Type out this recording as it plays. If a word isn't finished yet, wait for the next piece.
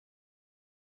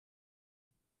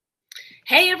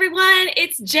Hey everyone,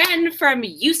 it's Jen from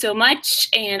You So Much,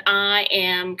 and I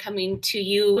am coming to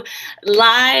you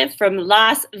live from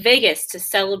Las Vegas to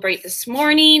celebrate this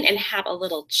morning and have a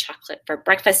little chocolate for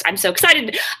breakfast. I'm so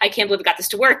excited. I can't believe I got this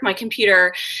to work. My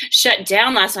computer shut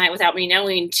down last night without me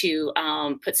knowing to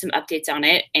put some updates on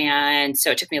it, and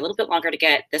so it took me a little bit longer to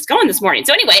get this going this morning.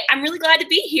 So anyway, I'm really glad to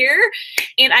be here,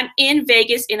 and I'm in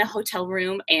Vegas in a hotel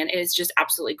room, and it is just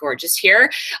absolutely gorgeous here.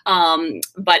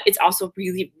 But it's also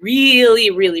really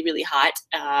hot.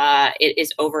 It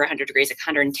is over 100 degrees, like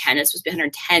 110. It's supposed to be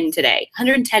 110 today.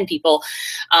 110 people.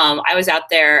 I was out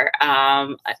there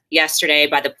yesterday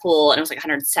by the pool, and it was like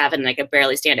 107, and I could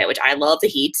barely stand it, which I love the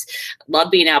heat.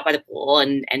 Love being out by the pool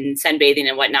and sunbathing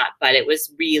and whatnot, but it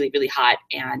was really hot.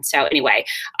 And so anyway,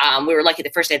 we were lucky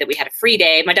the first day that we had a free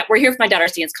day. We're here for my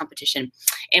daughter's dance competition,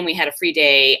 and we had a free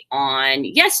day on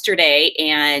yesterday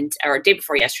or day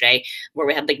before yesterday, where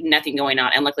we had like nothing going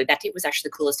on. And luckily that day was actually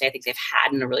the coolest day I think they've had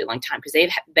in a really long time, because they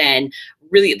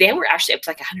were actually up to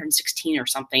like 116 or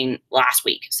something last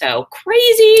week. So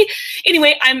crazy.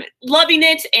 Anyway, I'm loving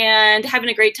it and having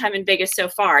a great time in Vegas so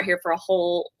far, here for a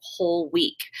whole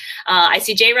week. I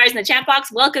see Jay Rise in the chat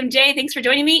box. Welcome, Jay. Thanks for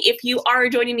joining me. If you are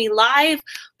joining me live,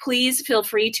 please feel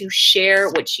free to share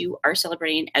what you are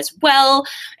celebrating as well.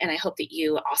 And I hope that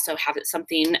you also have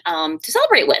something to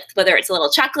celebrate with, whether it's a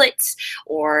little chocolate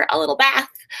or a little bath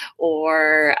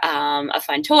or a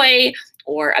fun toy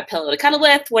or a pillow to cuddle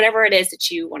with, whatever it is that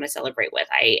you want to celebrate with.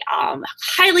 I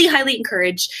highly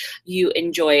encourage you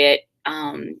enjoy it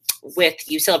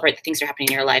you celebrate the things that are happening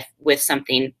in your life with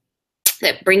something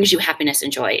that brings you happiness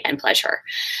and joy and pleasure.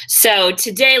 So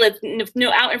today,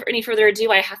 without any further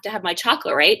ado, I have to have my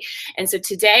chocolate, right? And so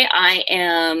today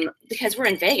because we're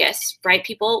in Vegas, right,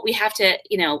 people, we have to,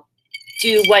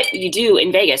 do what you do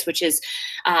in Vegas, which is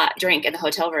drink in the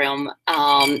hotel room.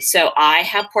 So I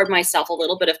have poured myself a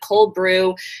little bit of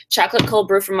chocolate cold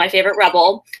brew from my favorite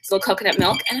Rebel. It's a little coconut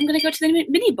milk, and I'm gonna go to the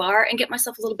mini bar and get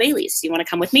myself a little Bailey's. So you wanna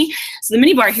come with me? So the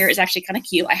mini bar here is actually kind of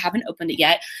cute. I haven't opened it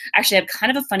yet. Actually, I have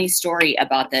kind of a funny story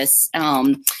about this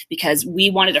because we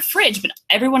wanted a fridge, but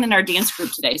everyone in our dance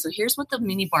group today. So here's what the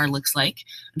mini bar looks like.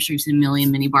 I'm sure you've seen a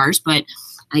million mini bars, but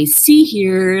I see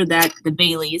here that the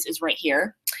Bailey's is right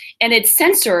here. And it's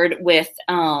censored with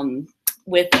the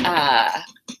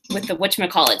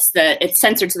whatchamacallits. It's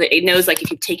censored so that it knows like if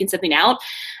you've taken something out.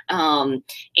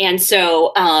 And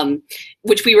so,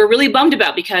 which we were really bummed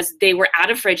about because they were out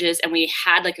of fridges and we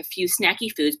had like a few snacky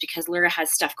foods because Lyra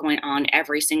has stuff going on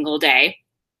every single day.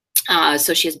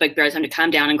 So she has big barely time to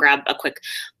calm down and grab a quick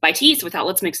bite to eat. So we thought,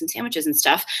 let's make some sandwiches and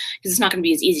stuff, because it's not going to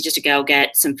be as easy just to go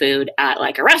get some food at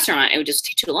like a restaurant. It would just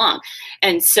take too long.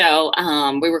 And so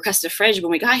we requested a fridge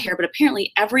when we got here, but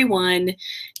apparently everyone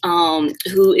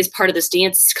who is part of this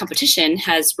dance competition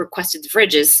has requested the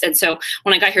fridges. And so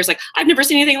when I got here, it's like, I've never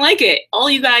seen anything like it. All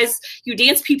you guys, you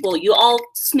dance people, you all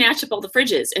snatch up all the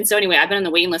fridges. And so anyway, I've been on the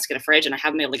waiting list to get a fridge and I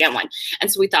haven't been able to get one.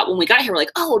 And so we thought when we got here, we're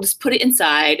like, oh, we'll just put it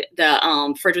inside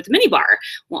the fridge with the mini bar.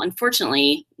 Well,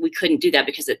 unfortunately, we couldn't do that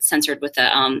because it's censored with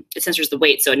it censors the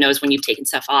weight, so it knows when you've taken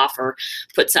stuff off or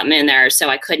put something in there. So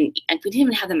I couldn't, and we didn't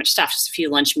even have that much stuff, just a few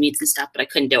lunch meats and stuff, but I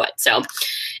couldn't do it. So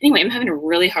anyway, I'm having a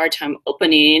really hard time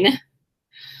opening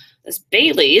this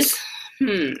Bailey's.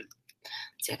 Let's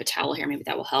see, I have a towel here. Maybe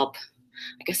that will help.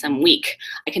 I guess I'm weak.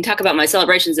 I can talk about my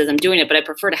celebrations as I'm doing it, but I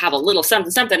prefer to have a little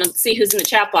something. Let's see who's in the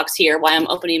chat box here while I'm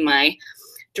opening my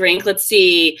drink. Let's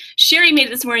see. Sherry made it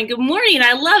this morning. Good morning.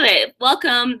 I love it.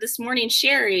 Welcome this morning,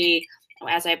 Sherry.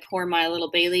 As I pour my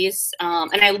little Bailey's.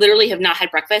 And I literally have not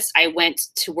had breakfast. I went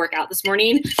to work out this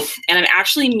morning, and I'm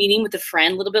actually meeting with a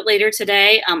friend a little bit later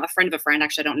today. A friend of a friend.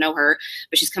 Actually, I don't know her,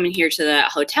 but she's coming here to the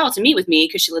hotel to meet with me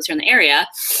because she lives here in the area.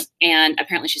 And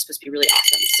apparently she's supposed to be really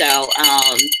awesome. So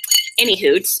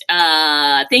anywho,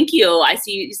 thank you. I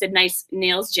see you said nice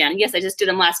nails, Jen. Yes, I just did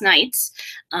them last night.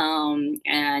 Yeah,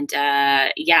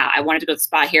 I wanted to go to the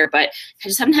spa here, but I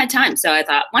just haven't had time. So I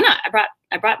thought, why not?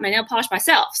 I brought my nail polish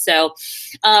myself. So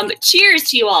cheers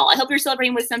to you all. I hope you're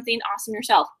celebrating with something awesome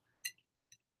yourself.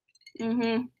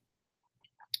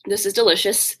 This is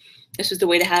delicious. This is the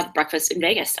way to have breakfast in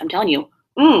Vegas, I'm telling you.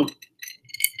 And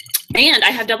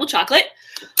I have double chocolate.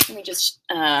 Let me just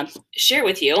share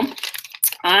with you.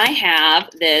 I have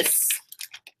this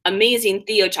amazing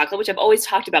Theo chocolate, which I've always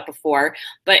talked about before,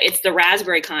 but it's the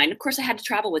raspberry kind. Of course, I had to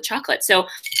travel with chocolate. So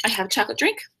I have a chocolate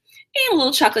drink and a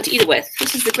little chocolate to eat it with.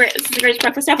 This is the greatest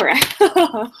breakfast ever.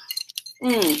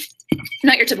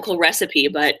 Not your typical recipe,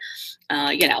 but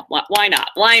you know, why not?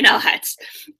 Why not?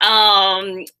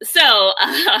 I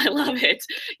love it.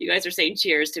 You guys are saying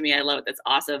cheers to me. I love it. That's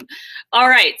awesome. All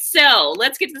right, so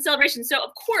let's get to the celebration. So of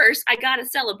course, I gotta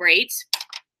celebrate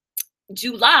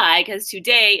July, because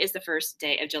today is the first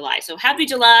day of July. So happy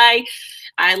July.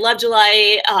 I love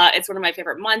July. It's one of my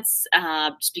favorite months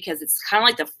just because it's kind of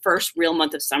like the first real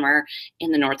month of summer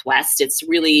in the Northwest. It's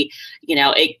really,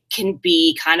 it can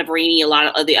be kind of rainy a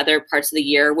lot of the other parts of the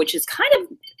year, which is kind of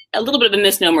a little bit of a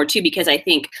misnomer too, because I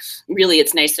think really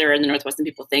it's nicer in the Northwest than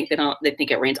people think. They think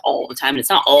it rains all the time, and it's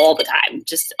not all the time,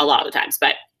 just a lot of the times.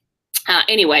 But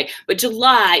anyway, but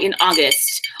July and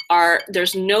August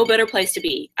there's no better place to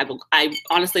be. I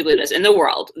honestly believe this in the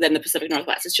world than the Pacific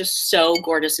Northwest. It's just so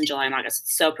gorgeous in July and August.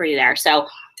 It's so pretty there. So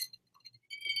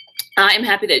I'm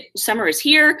happy that summer is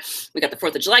here. We got the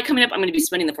 4th of July coming up. I'm going to be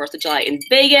spending the 4th of July in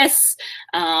Vegas.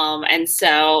 And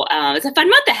so it's a fun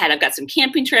month ahead. I've got some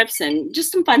camping trips and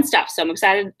just some fun stuff. So I'm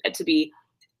excited to be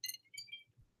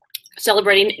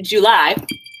celebrating July.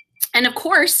 And of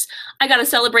course, I got to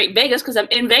celebrate Vegas because I'm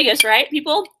in Vegas, right,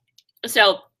 people?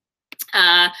 So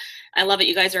I love it.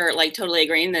 You guys are like totally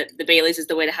agreeing that the Bailey's is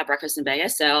the way to have breakfast in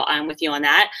Vegas. So I'm with you on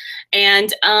that.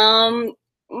 And I'm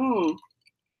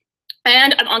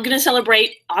going to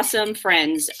celebrate awesome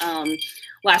friends.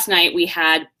 Last night we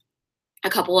had a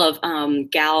couple of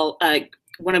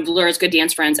one of Laura's good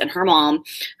dance friends and her mom,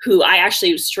 who I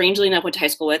actually strangely enough went to high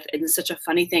school with. And it's such a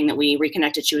funny thing that we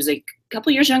reconnected. She was a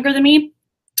couple years younger than me,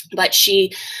 but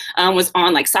she was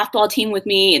on like softball team with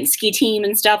me and ski team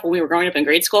and stuff when we were growing up in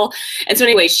grade school. And so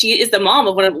anyway, she is the mom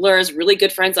of one of Laura's really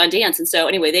good friends on dance. And so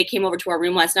anyway, they came over to our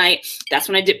room last night. That's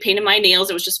when I painted my nails.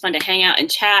 It was just fun to hang out and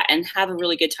chat and have a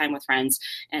really good time with friends.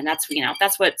 And that's,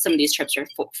 that's what some of these trips are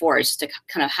for, is just to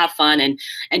kind of have fun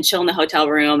and chill in the hotel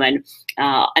room and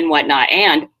whatnot.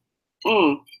 And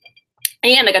I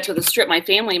got to go to the Strip. My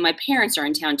family and my parents are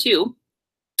in town too.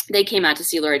 They came out to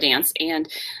see Laura dance.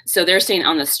 And so they're staying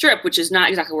on the Strip, which is not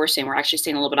exactly where we're staying. We're actually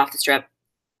staying a little bit off the Strip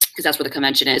because that's where the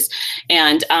convention is.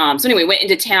 And so anyway, went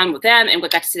into town with them and we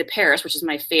got to see the Paris, which is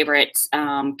my favorite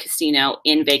casino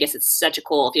in Vegas. It's such a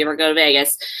cool, if you ever go to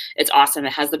Vegas, it's awesome.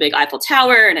 It has the big Eiffel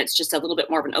Tower and it's just a little bit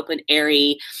more of an open,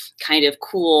 airy, kind of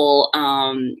cool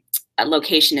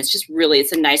location. It's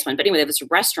a nice one. But anyway, they have this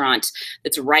restaurant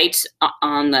that's right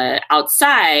on the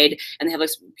outside, and they have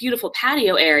this beautiful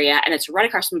patio area, and it's right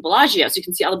across from Bellagio. So you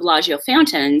can see all the Bellagio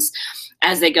fountains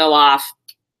as they go off,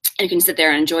 and you can sit there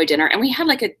and enjoy dinner. And we had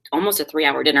like almost a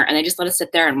 3-hour dinner, and they just let us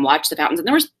sit there and watch the fountains. And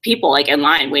there was people like in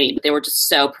line waiting, but they were just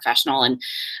so professional and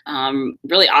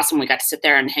really awesome. We got to sit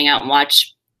there and hang out and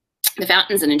watch the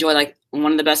fountains and enjoy like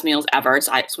one of the best meals ever. It's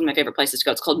one of my favorite places to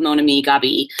go. It's called Mon Ami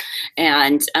Gabi.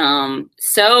 And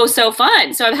so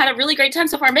fun. So I've had a really great time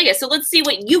so far in Vegas. So let's see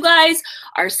what you guys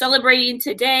are celebrating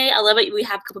today. I love it. We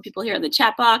have a couple people here in the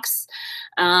chat box.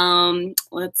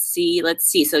 Let's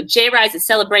see. So J Rise is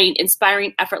celebrating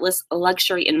inspiring, effortless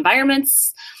luxury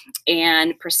environments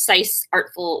and precise,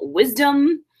 artful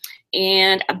wisdom.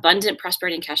 And abundant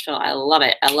prosperity and cash flow. I love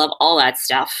it. I love all that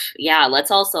stuff. Yeah,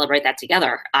 let's all celebrate that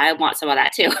together. I want some of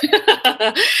that too.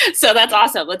 So that's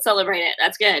awesome. Let's celebrate it.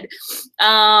 That's good.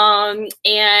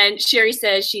 And Sherry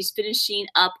says she's finishing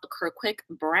up her quick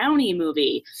brownie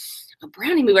movie. A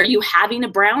brownie movie? Are you having a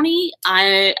brownie?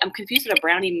 I'm confused what a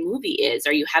brownie movie is.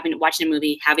 Are you watching a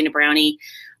movie, having a brownie?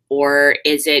 Or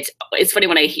is it's funny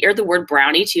when I hear the word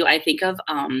brownie too, I think of,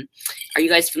 are you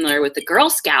guys familiar with the Girl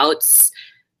Scouts?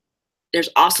 There's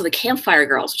also the Campfire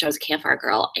Girls, which I was a Campfire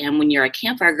Girl. And when you're a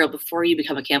Campfire Girl, before you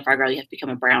become a Campfire Girl, you have to become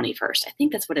a brownie first. I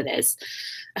think that's what it is.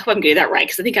 I hope I'm getting that right,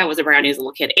 because I think I was a brownie as a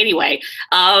little kid. Anyway,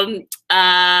 and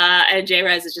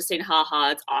J-Rez is just saying, haha,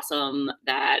 it's awesome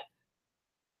that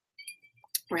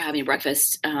we're having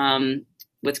breakfast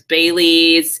with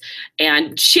Bailey's.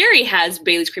 And Sherry has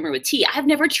Bailey's creamer with tea. I've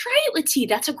never tried it with tea.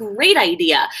 That's a great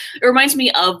idea. It reminds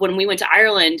me of when we went to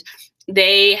Ireland.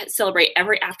 They celebrate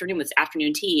every afternoon with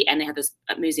afternoon tea, and they have this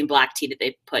amazing black tea that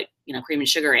they put, cream and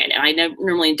sugar in. And I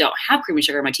normally don't have cream and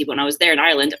sugar in my tea, but when I was there in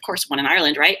Ireland, of course, when in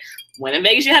Ireland, right? When in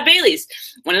Vegas, you have Bailey's.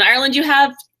 When in Ireland, you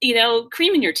have,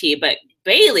 cream in your tea. But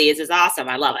Bailey's is awesome.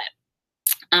 I love it.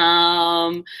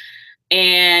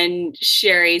 And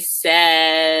Sherry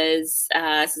says,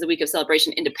 this is a week of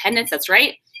celebration independence. That's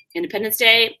right. Independence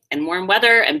Day and warm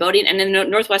weather and boating. And in the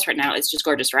Northwest right now, it's just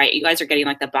gorgeous, right? You guys are getting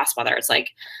like the best weather. It's like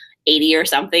 80 or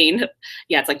something.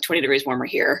 Yeah, it's like 20 degrees warmer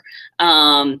here.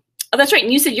 Oh, that's right.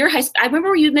 And you said your I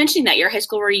remember you mentioning that your high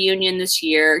school reunion this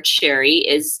year, Sherry,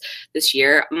 is this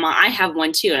year. I have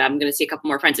one too, and I'm going to see a couple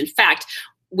more friends. In fact,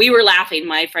 we were laughing.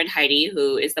 My friend Heidi,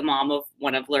 who is the mom of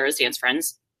one of Laura's dance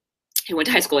friends, who went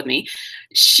to high school with me,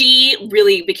 she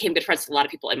really became good friends with a lot of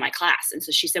people in my class. And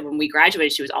so she said when we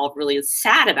graduated, she was all really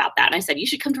sad about that. And I said, you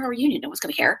should come to our reunion. No one's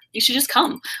going to care. You should just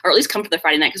come, or at least come to the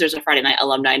Friday night, because there's a Friday night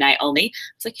alumni night only.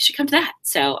 It's like, you should come to that.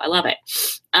 So I love it.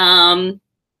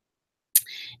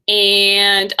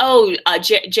 And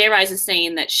J Rise is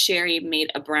saying that Sherry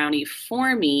made a brownie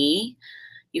for me.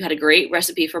 You had a great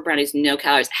recipe for brownies, no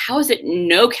calories. How is it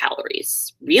no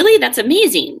calories? Really? That's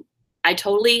amazing.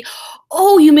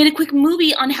 Oh, you made a quick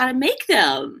movie on how to make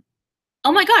them.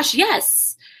 Oh my gosh,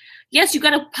 yes. Yes, you got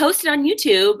to post it on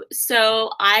YouTube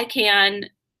so I can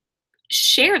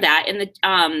share that in the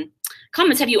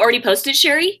comments. Have you already posted,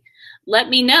 Sherry? Let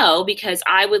me know, because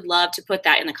I would love to put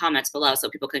that in the comments below so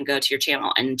people can go to your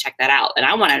channel and check that out. And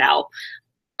I want to know,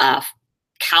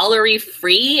 calorie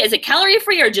free? Is it calorie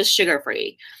free or just sugar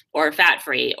free or fat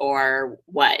free or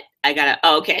what?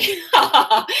 Okay.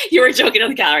 You were joking on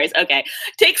the calories. Okay.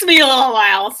 Takes me a little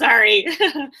while. Sorry.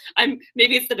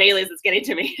 Maybe it's the Baileys that's getting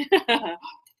to me.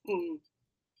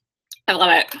 I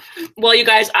love it. Well, you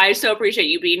guys, I so appreciate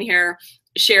you being here.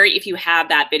 Sherry, if you have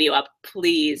that video up,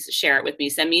 please share it with me.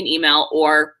 Send me an email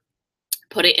or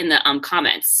put it in the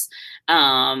comments.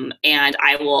 And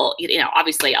I will,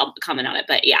 obviously I'll comment on it,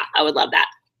 but yeah, I would love that.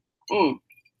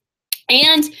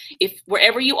 And if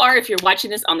wherever you are, if you're watching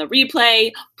this on the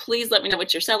replay, please let me know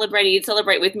what you're celebrating.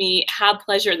 Celebrate with me. Have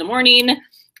pleasure in the morning.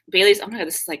 Bailey's, oh my God,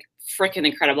 this is like freaking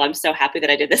incredible. I'm so happy that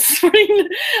I did this morning.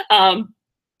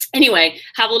 Anyway,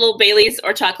 have a little Bailey's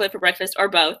or chocolate for breakfast or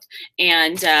both.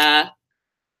 And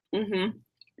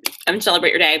celebrate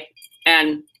your day.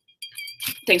 And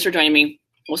thanks for joining me.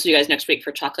 We'll see you guys next week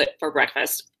for chocolate for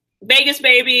breakfast. Vegas,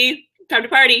 baby. Time to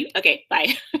party. Okay,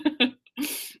 bye.